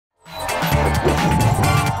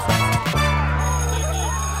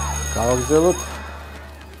გავაგრძელოთ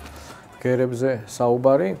ბგერებზე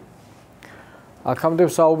საუბარი. აქამდე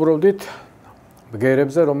ვსაუბრობდით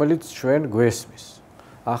ბგერებზე, რომელიც ჩვენ გვესმის.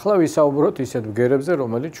 ახლა ვისაუბროთ ისეთ ბგერებზე,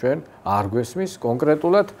 რომელიც ჩვენ არ გვესმის,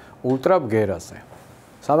 კონკრეტულად ულტრაბგერაზე.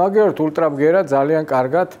 სამაგიეროდ ულტრაბგერა ძალიან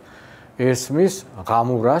კარგად ესმის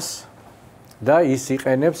ღამურას და ის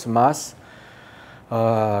იყენებს მას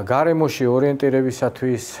გარემოში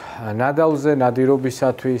ორიენტირებისათვის, ნადავლზე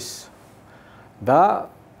ნადირობისათვის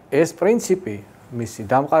და ეს პრინციპი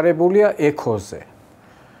მისი დამყარებულია ექოზე.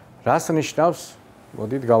 რას ნიშნავს?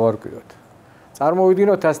 მოდით გავარკვიოთ.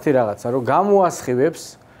 წარმოვიდგინოთ ასეთი რაღაცა, რომ გამოასხივებს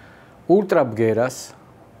ულტრაბგერას,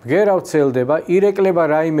 ბგერა ვრცელდება, ირეკლება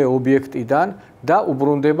რაიმე ობიექტიდან და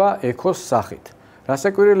უბრუნდება ექოს სახით.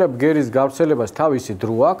 რასაკვირველია, ბგერის გავრცელებას თავისი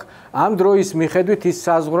დრო აქვს, ამ დროის მიხედვით ის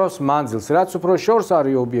საზღვრავს მანძილს, რაც უფრო შორს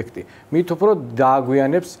არის ობიექტი, მით უფრო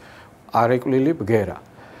დააგვიანებს არეკლილი ბგერა.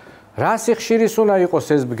 რა სიხშირის უნდა იყოს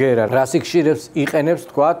ეს ბგერა? რა სიხშირებს იყენებს,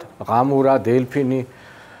 თქვათ, ღამურა, დელფინი?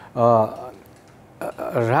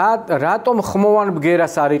 რატომ ხმოვან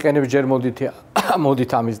ბგერას არ იყენებს? ჯერ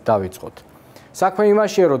მოდით ამის დავიწყოთ. საქმე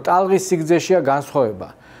იმაშია, რომ ტალღის სიგრძეშია განსხვავება.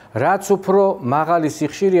 რაც უფრო მაღალი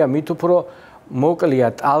სიხშირეა, მით უფრო მოკლია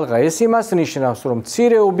ტალღა. ეს იმას ნიშნავს, რომ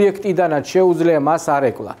მცირე ობიექტიდანაც შეუძლია მას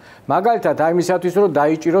არეკლა. მაგალითად, აი მისათვის, რომ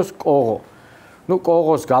დაიჭიროს კოღო.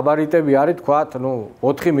 კოღოს გაბარიტები არის, თქვათ,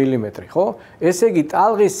 4 მმ, ხო? ესე იგი,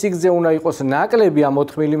 ტალღის სიგრძე უნდა იყოს ნაკლები ამ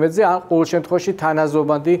 4 მმ-ზე, ან ყოველ შემთხვევაში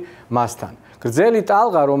თანაზობადი მასთან. გრძელი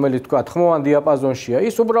ტალღა, რომელიც, თქვათ, ხმოვან დიაპაზონშია,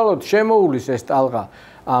 ის უბრალოდ შემოუვლის ეს ტალღა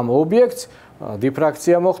ამ ობიექტს,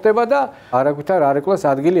 დიფრაქცია მოხდება და არაგვით არეკლას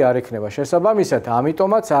ადგილი არ ექნება. შესაბამისად,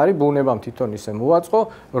 ამიტომაც არის ბუნებამ თვითონ ისე მოვაწყო,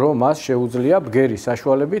 რომ მას შეუძლია ბგერის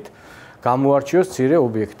საშუალებით გამოარჩიოს მცირე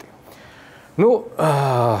ობიექტი.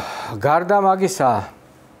 გარდა მაგისა,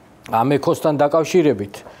 ამ ექოსთან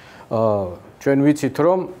დაკავშირებით, ჩვენ ვიცით,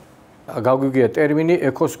 რომ გაგვიგია ტერმინი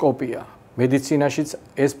ეკოსკოპია. მედიცინაშიც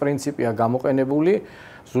ეს პრინციპია გამოყენებული,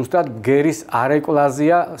 ზუსტად ბგერის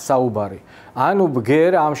არეკლაზეა საუბარი. ანუ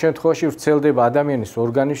ბგერა ამ შემთხვევაში ვრცელდება ადამიანის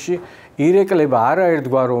ორგანიზმში, ირეკლება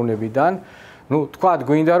არაერთგვაროვნებიდან, თქვათ,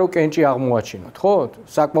 გვინდა რომ კენჭი აღმოაჩინოთ, ხო?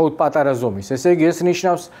 საკმაოდ პატარა ზომის. ესე იგი, ეს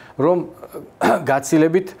ნიშნავს, რომ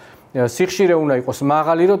გაცილებით სიხშირე უნდა იყოს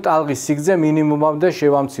მაღალი, რომ ტალღის სიგრძე მინიმუმამდე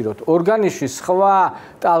შევამციროთ. ორგანიზმში სხვა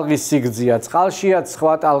ტალღის სიგრძეა, წყალშიაც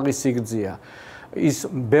სხვა ტალღის სიგრძეა. ის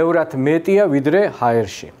ბევრად მეტია, ვიდრე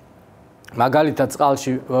ჰაერში. მაგალითად,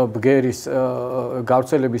 წყალში ბგერის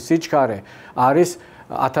გავრცელების სიჩქარე არის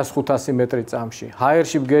 1500 მეტრი წამში.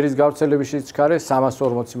 ჰაერში ბგერის გავრცელების სიჩქარე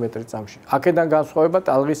 340 მეტრი წამში. აქედან განსხვავება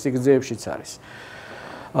ტალღის სიგრძეებშიც არის.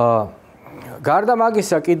 გარდა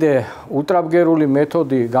მაგისა, კიდე ულტრაბგერული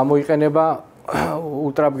მეთოდი გამოიყენება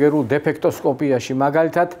ულტრაბგერულ დეფექტოსკოპიაში,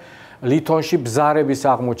 მაგალითად, ლითონში ბზარების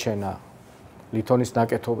აღმოჩენა, ლითონის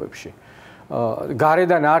ნაკეთობებში.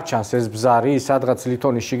 გარედან არ ჩანს ეს ბზარი, სადღაც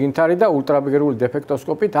ლითონის შიგნით არის და ულტრაბგერული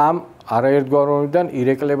დეფექტოსკოპით ამ არაერთგვაროვნებიდან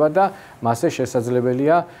ირეკლება და მასე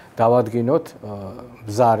შესაძლებელია დავადგინოთ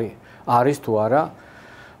ბზარი არის თუ არა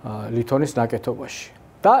ლითონის ნაკეთობაში.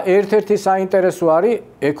 და ერთ-ერთი საინტერესო არის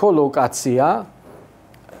ექოლოკაცია,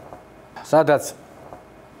 სადაც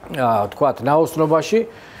თქვათ, ნაოსნობაში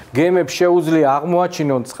გემებს შეუძლია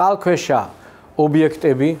აღმოაჩინონ წყალქვეშა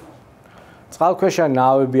ობიექტები, წყალქვეშა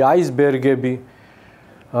ნავები, აისბერგები,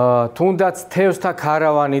 თუნდაც თევზთა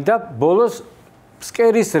ქარავანი და ბოლოს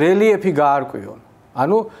ფსკერის რელიეფი გაარკვიონ.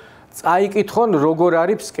 ანუ წაიკითხონ, როგორ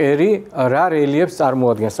არის ფსკერი, რა რელიეფს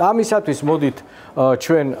წარმოადგენს. ამისათვის მოდით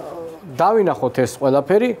ჩვენ დავინახოთ ეს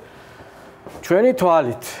ყველაფერი ჩვენი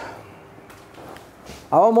თვალით.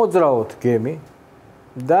 ავამოძრავოთ გემი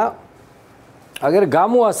და აგერ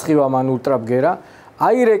გამოასხივა მან ულტრაბგერა,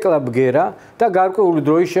 აირეკლა ბგერა და გარკვეული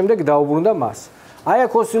დროის შემდეგ დაუბრუნდა მას. აი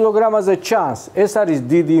აქ ოსცილოგრამაზე ჩანს, ეს არის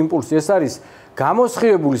დიდი იმპულსი, ეს არის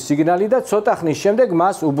გამოსხივებული სიგნალი და ცოტა ხნის შემდეგ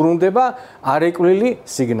მას უბრუნდება არეკლილი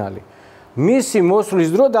სიგნალი. მისი მოსვლის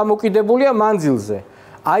დრო დამოკიდებულია მანძილზე.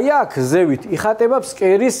 აი აქ ზევით იხატება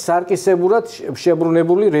ფსკერის სარკისებურად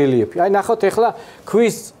შებრუნებული რელიეფი. აი ნახოთ ახლა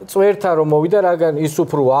ქვის წვერთა რომ მოვიდა, რადგან ის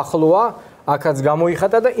უფრო ახლოა, აქაც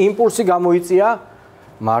გამოიხატა და იმპულსი გამოიწია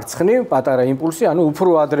მარცხნივ, პატარა იმპულსი, ანუ უფრო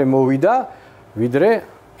ადრე მოვიდა, ვიდრე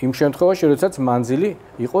იმ შემთხვევაში, როდესაც მანძილი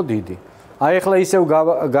იყო დიდი. აი ახლა ისევ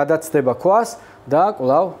გადაცდება ქვას და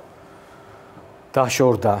კვლავ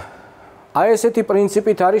დაშორდა. აი ესეთი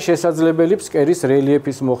პრინციპით არის შესაძლებელი ფსკერის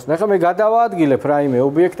რელიეფის მოხსნა. ახლა მე გადავაადგილებ რაიმე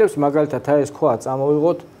ობიექტებს, მაგალითად აი ეს ქვა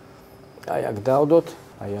წამოვიღოთ, აი აქ დავდოთ,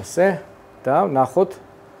 აი ასე და ნახოთ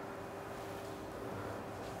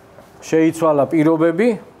შეიცვალა პირობები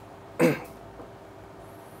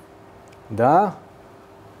და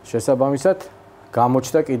შესაბამისად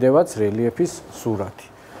გამოჩნდა კიდევაც რელიეფის სურათი.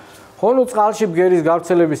 ხოლო წყალში ბგერის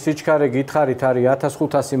გავრცელების სიჩქარე გითხარით არის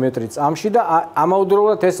 1500 მეტრი წამში და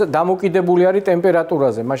ამავდროულად ეს დამოკიდებული არის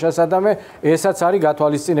ტემპერატურაზე. მაშინ სადამე ესაც არის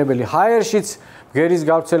გათვალისწინებელი. ჰაერშიც ბგერის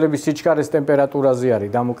გავრცელების სიჩქარეს ტემპერატურაზე არის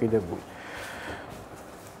დამოკიდებული.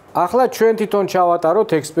 ახლა ჩვენ თვითონ ჩავატაროთ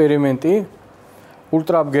ექსპერიმენტი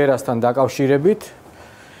ულტრაბგერასთან დაკავშირებით.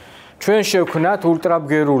 ჩვენ შევქმნათ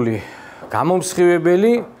ულტრაბგერული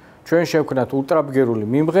გამომსხივებელი, ჩვენ შევქმნათ ულტრაბგერული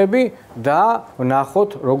მიმღები და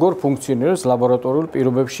ვნახოთ როგორ ფუნქციონირებს ლაბორატორიულ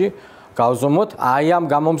პირობებში. გავზომოთ აი ამ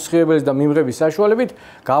გამომსხივებელის და მიმღების საშუალებით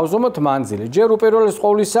გავზომოთ მანძილი. ჯერ უპირველეს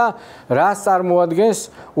ყოვლისა რას წარმოადგენს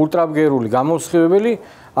ულტრაბგერული გამომსხივებელი?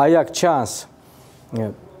 აი აქ ჩანს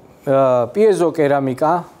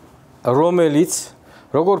პიეზოკერამიკა, რომელიც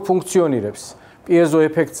როგორ ფუნქციონირებს. პიეზო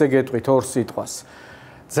ეფექტზე გეტყვით ორ სიტყვას.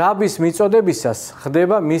 ძაბვის მიწოდებისას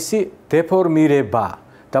ხდება მისი დეფორმირება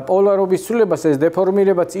და პოლარობის ცვლილებას ეს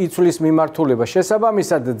დეფორმირებაც იცვლის მიმართულება.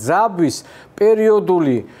 შესაბამისად ძაბვის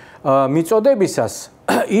პერიოდული მიწოდებისას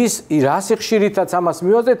ის რა სიხშირითაც ამას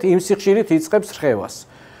მივაზეთ, იმ სიხშირით იწყებს რხევას.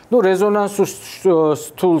 რეზონანსის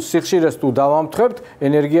თუ სიხშირეს თუ დავამთხევთ,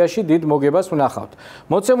 ენერგიაში დიდ მოგებას ვნახავთ.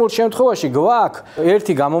 მოცემულ შემთხვევაში გვაქვს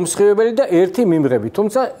ერთი გამომსხივებელი და ერთი მიმღები,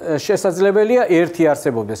 თუმცა შესაძლებელია ერთი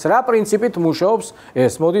არსებობდეს. რა პრინციპით მუშაობს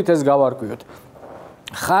ეს? მოდით ეს გავარკვიოთ.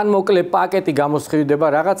 ხანმოკლე პაკეტი გამოსხივდება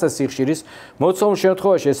რაღაცა სიხშირის, მოცემულ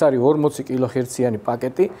შემთხვევაში ეს არის 40 კილოჰერციანი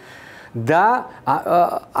პაკეტი და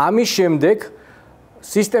ამის შემდეგ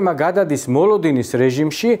სისტემა გადადის მოლოდინის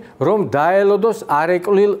რეჟიმში, რომ დაელოდოს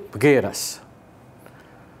არეკლილ ბგერას.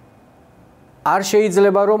 არ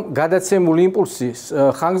შეიძლება რომ გადაცემული იმპულსის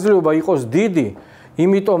ხანგრძლივობა იყოს დიდი,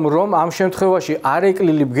 იმიტომ რომ ამ შემთხვევაში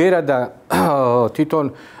არეკლილი ბგერა და თვითონ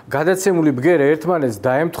გადაცემული ბგერა ერთმანეთს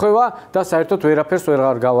დაემთხვევა და საერთოდ ვერაფერს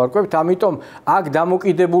ვერ გავარკვევთ. ამიტომ აქ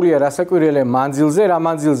დამოკიდებულია რასაკვირველია მანძილზე, რა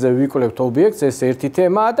მანძილზე ვიკვლევთ ობიექტს, ეს ერთი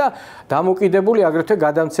თემაა და დამოკიდებული აგრეთვე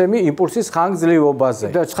გადამცემი იმპულსის ხანგრძლივობაზე.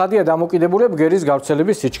 და ცხადია დამოკიდებულია ბგერის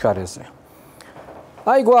გავრცელების სიჩქარეზე.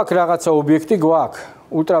 აი გვაქვს რაღაცა ობიექტი, გვაქვს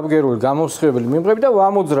ულტრაბგერული გამომსხივებელი მიმღები და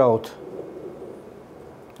ვამოძრაოთ.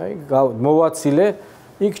 აი მოვაცილე,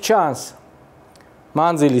 იქ ჩანს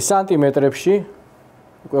მანძილი სანტიმეტრებში,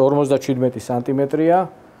 უკვე 57 სანტიმეტრია,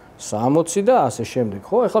 60 და ასე შემდეგ,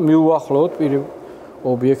 ხო? ეხლა მივუახლოვოთ პირველი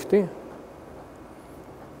ობიექტი.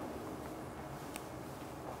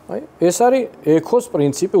 აი, ეს არის ექოს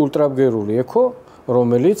პრინციპი, ულტრაბგერული ექო,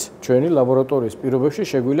 რომელიც ჩვენი ლაბორატორიის პირობებში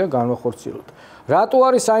შეგვიძლია განვახორციელოთ. რატო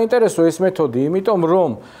არის საინტერესო ეს მეთოდი? იმიტომ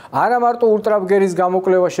რომ არა მარტო ულტრაბგერის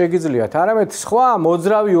გამოკვლევა შეგიძლიათ, არამედ სხვა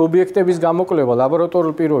მოძრავი ობიექტების გამოკვლევა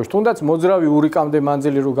ლაბორატორიულ პირობებში, თუნდაც მოძრავი ურიკამდე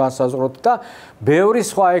მანძილი რო განსაზღვროთ და ბევრი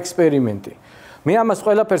სხვა ექსპერიმენტი. მე ამას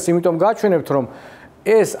ყველაფერს იმიტომ გაჩვენებთ, რომ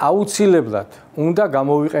ეს აუცილებლად უნდა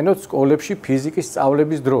გამოვიყენოთ სკოლებში ფიზიკის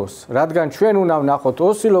სწავლების დროს, რადგან ჩვენ უნდა ვნახოთ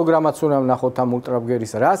ოსცილოგრამაც უნდა ვნახოთ ამ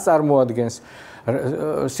ულტრაბგერის, რას წარმოადგენს,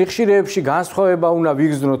 სიხშირეებში განსხვავება უნდა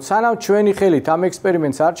ვიგრძნოთ, სანამ ჩვენი ხელით ამ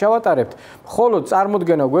ექსპერიმენტს არ ჩავატარებთ, მხოლოდ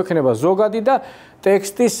წარმოდგენა გვექნება ზოგადი და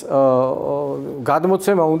ტექსტის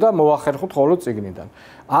გადმოცემა უნდა მოახერხოთ მხოლოდ წიგნიდან.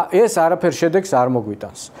 ეს არაფერ შედეგს არ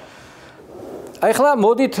მოგვიტანს. ახლა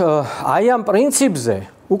მოდით აი ამ პრინციპზე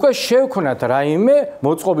უკვე შევქნათ რაიმე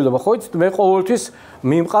მოწყობილობა. ხო იცით, მე ყოველთვის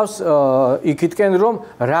მიმყავს იქითკენ რომ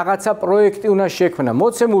რაღაცა პროექტი უნდა შექმნა.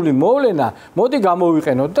 მოცემული მოვლენა, მოდი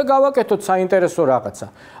გამოვიყენოთ და გავაკეთოთ საინტერესო რაღაცა.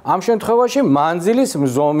 ამ შემთხვევაში მანძილის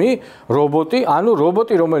მზომი რობოტი, ანუ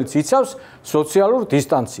რობოტი, რომელიც იცავს სოციალურ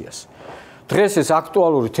დისტანციას. დღეს ეს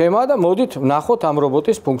აქტუალური თემაა და მოდით ვნახოთ ამ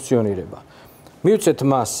რობოტის ფუნქციონირება. მივცეთ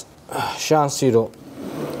მას შანსი რომ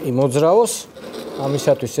იმოძრაოს.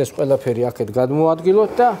 ამისათვის ეს ყველაფერი აქეთ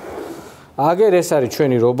გადმოადგილოთ და აგერ ეს არის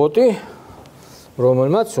ჩვენი რობოტი,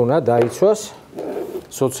 რომელმაც უნდა დაიცვას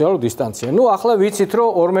სოციალურ დისტანცია. ახლა ვიცით რომ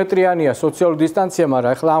 2 მეტრიანია სოციალურ დისტანცია,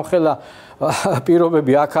 მაგრამ ახლა ამ ხელა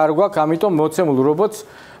პირობები აქ არ გვაქვს, ამიტომ მოცემულ რობოტს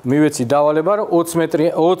მივეცი დავალება რომ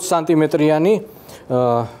 20 სანტიმეტრიანი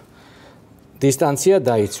დისტანცია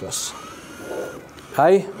დაიცვას.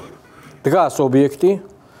 აი დგას ობიექტი.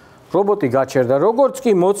 რობოტი გაჩერდა, როგორც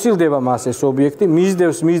კი მოცილდება მას ეს ობიექტი,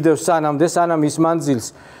 მისდევს სანამ ის მანძილს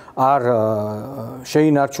არ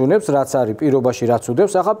შეინარჩუნებს, რაც არის პირობაში, რაც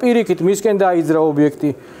უდევს. ახლა პირიქით მისკენ დაიძრა ობიექტი,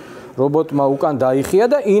 რობოტმა უკან დაიხია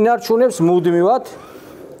და ინარჩუნებს მუდმივად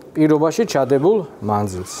პირობაში ჩადებულ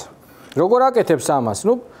მანძილს. როგორ აკეთებს ამას?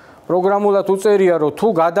 პროგრამულად უწერია, რომ თუ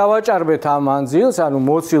გადავაჭარბეთ ამ მანძილს, ანუ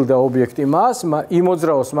მოცილდა ობიექტი მას,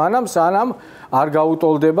 იმოძრაოს მანამ, სანამ არ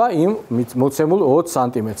გაუტოლდება იმ მოცემულ 20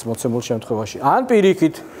 სანტიმეტრს მოცემულ შემთხვევაში. ან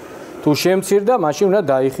პირიქით თუ შემცირდა, მაშინ უნდა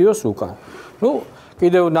დაიხიოს უკან.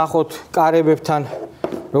 კიდევ ნახოთ კარებებთან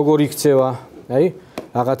როგორ იქცევა, აი,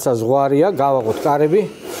 რაღაცა ზღვარია, გავაღოთ კარები,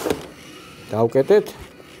 დავკეტეთ.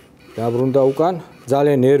 დაბრუნდა უკან,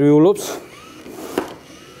 ძალიან ნერვიულობს.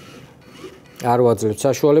 არ ვაძლევთ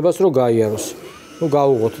საშუალებას, რომ გაიაროს. ნუ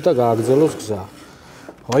გაუღოთ და გააგრძელოს გზა.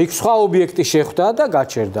 იქ სხვა ობიექტი შეხვდა და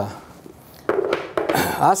გაჩერდა.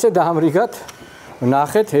 ასე დაამრიგად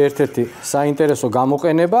ნახეთ ერთ-ერთი საინტერესო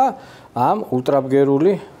გამოყენება ამ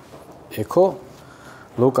ულტრაბგერული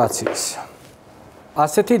ექოლოკაციის.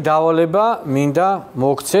 ასეთი დავალება მინდა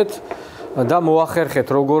მოგცეთ და მოახერხეთ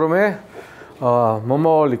როგორმე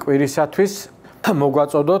მომავალი კვირისათვის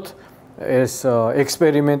მოგვაწოდოთ ეს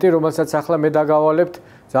ექსპერიმენტი, რომელსაც ახლა მე დაგავალებთ.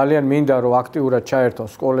 ძალიან მინდა რომ აქტიურად ჩაერთონ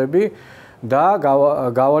სკოლები და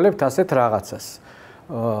გავალებთ ასეთ რაღაცას.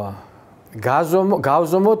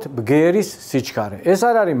 გავზომოთ ბგერის სიჩქარე. ეს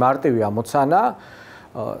არ არის მარტივი ამოცანა,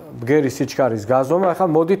 ბგერის სიჩქარის გაზომა. ახლა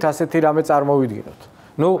მოდით ასეთი რამე წარმოვიდგინოთ.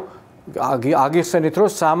 ნუ აგიხსენით რომ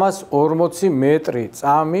 340 მეტრი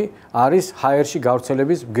წამი არის ჰაერში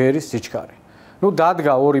გავრცელების ბგერის სიჩქარე. ნუ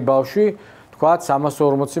დადგა ორი ბავშვი, თქვათ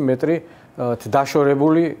 340 მეტრი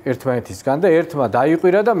დაშორებული ერთმანეთისგან და ერთმა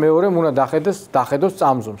დაიყვირა და მეორემ უნდა დახედოს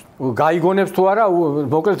წამზომს. გაიგონებს თუ არა,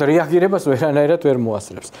 მოკლედ რეაგირებას ვერანაირად ვერ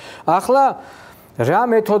მოასწრებს. ახლა რა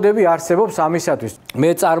მეთოდები არსებობს ამისათვის? მე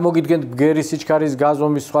წარმოგიდგენთ ბგერის სიჩქარის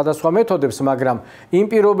გაზომის სხვადასხვა მეთოდებს, მაგრამ იმ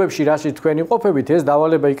პირობებში, რაშიც თქვენ იმყოფებით, ეს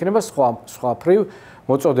დავალება იქნება სხვაფრივ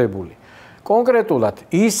მოწოდებული. კონკრეტულად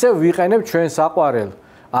ისევ ვიყენებ ჩვენ საყვარელ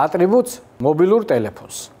ატრიბუტს მობილურ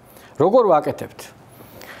ტელეფონს. როგორ ვაკეთებთ?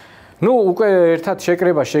 ნუ უკვე ერთად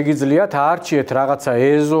შეკრება შეგიძლიათ, აარჩიეთ რაღაცა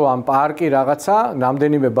ეზო ან პარკი რაღაცა,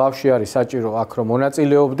 რამდენიმე ბავშვი არის საჭირო აქ რომ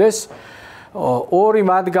მონაწილეობდეს. ორი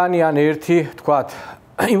მათგანი ან ერთი, თქვათ,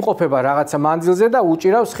 იმყოფება რაღაცა მანძილზე და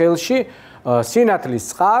უჭირავს ხელში სინათლის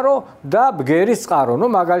წყარო და ბგერის წყარო, ნუ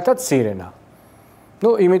მაგალითად სირენა.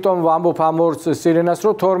 ნუ იმიტომ ვამბობ ამ ორ სირენას,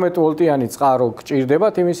 რომ 12 ვოლტიანი წყარო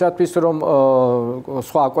გჭირდებათ იმისათვის, რომ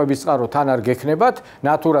სხვა კვების წყარო თან არ გექნებათ,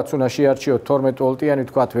 ნატურაც უნდა შეარჩიოთ 12 ვოლტიანი,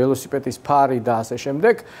 თქვათ, ველოსიპედის ფარი და ასე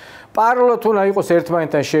შემდეგ. პარალელურად უნდა იყოს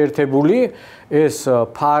ერთმანეთთან შეერთებული ეს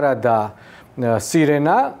ფარა და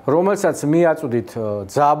სირენა, რომელსაც მიაწვდით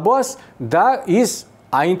ძაბვას და ის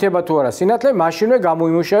აინთება თუ არა სინათლე, მაშინვე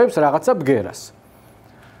გამოიმუშავებს რაღაცა ბგერას.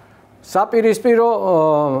 საპირისპირო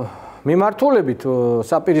მიმართულებით,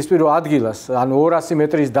 საპირისპირო ადგილას, ანუ 200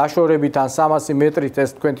 მეტრის დაშორებით ან 300 მეტრით ეს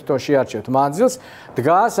თქვენ თვითონ შეარჩევთ მანძილს,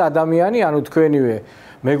 დგას ადამიანი, ანუ თქვენივე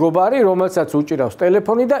მეგობარი, რომელსაც უჭირავს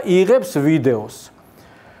ტელეფონი და იღებს ვიდეოს.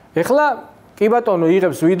 ეხლა კი ბატონო,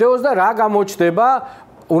 იღებს ვიდეოს და რა გამოჩნდება?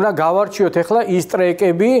 უნდა გავარჩიოთ ახლა ის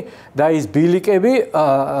ტრეკები და ის ბილიკები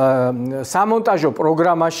სამონტაჟო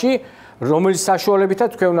პროგრამაში, რომელიც საშუალებითაც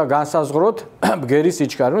თქვენ უნდა განსაზღვროთ ბგერის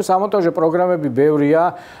სიჩქარე. ნუ სამონტაჟო პროგრამები ბევრია,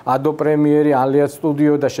 Adobe Premiere, Alias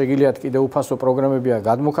Studio და შეგიძლიათ კიდევ უფასო პროგრამებია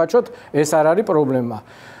გადმოგხაჩოთ, ეს არ არის პრობლემა.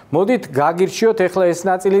 მოდით გაგირჩიოთ ახლა ეს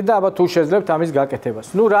ნაწილი და აბა თუ შეძლებთ ამის გაკეთებას.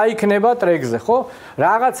 ნუ რა იქნება ტრეკზე, ხო?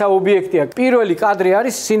 რაღაცა ობიექტია. პირველი კადრი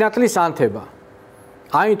არის სინათლის ანთება.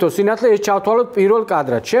 აინთო სინათლე ეს ჩავთვალოთ პირველ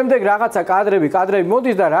კადრად. შემდეგ რაღაცა კადრები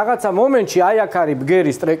მოდის და რაღაცა მომენტში აი აქ არის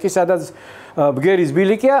ბგერის ტრეკი, სადაც ბგერის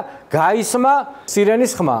ბილიკია, გაისმა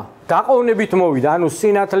სირენის ხმა. დაყოვნებით მოვიდა, ანუ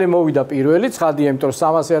სინათლე მოვიდა პირველი, ცხადია, იმიტომ რომ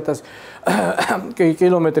 300,000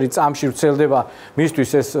 კილომეტრი წამში ვრცელდება,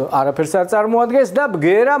 მისთვის ეს არაფერს არ წარმოადგენს და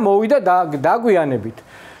ბგერა მოვიდა დაგვიანებით.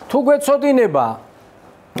 თუ გვეცოდინება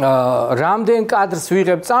რამდენ კადრს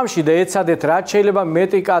ვიღებ წამში და ეცადეთ რაც შეიძლება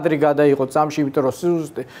მეტი კადრი გადაიღოთ წამში, იმიტომ რომ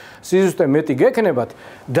სიზუსტე მეტი გექნებათ,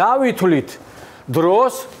 დავითვლით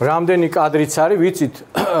დროს, რამდენი კადრიც არის, ვიცით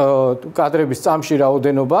კადრების წამში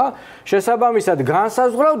რაოდენობა, შესაბამისად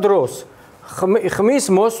განსაზღვრავ დროს, ხმის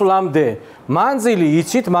მოსვლამდე, მანძილი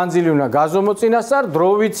იცით, მანძილი უნდა გაზომოთ წინასწარ, დრო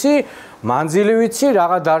ვიცი, მანძილი ვიცი,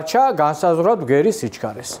 რაღა დარჩა, განსაზღვრავ ბგერის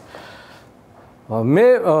სიჩქარეს. მე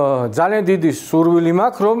ძალიან დიდი სურვილი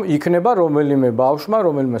მაქვს, რომ იქნება რომელიმე ბავშვმა,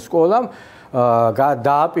 რომელიმე სკოლამ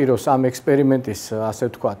დააპიროს ამ ექსპერიმენტის,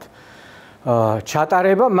 ასე ვთქვათ,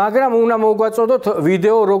 ჩატარება, მაგრამ უნდა მოგვაწოდოთ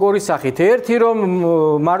ვიდეო როგორი სახით. ერთი რომ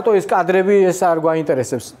მარტო ეს კადრები ეს არ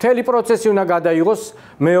გვაინტერესებს. მთელი პროცესი უნდა გადაიღოს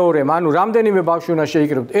მეორემ, ანუ რამდენიმე ბავშვი უნდა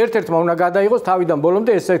შეიკრიბოთ. ერთ-ერთმა უნდა გადაიღოს თავიდან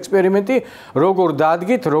ბოლომდე ეს ექსპერიმენტი, როგორ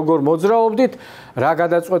დადგით, როგორ მოძრაობდით, რა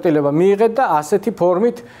გადაწყვეტილება მიიღეთ და ასეთი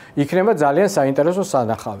ფორმით იქნება ძალიან საინტერესო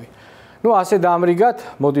სანახავი. ნუ ასე დაამრიგად,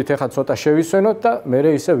 მოდით ახლა ცოტა შევისვენოთ და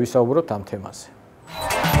მერე ისე ვისაუბროთ ამ თემაზე.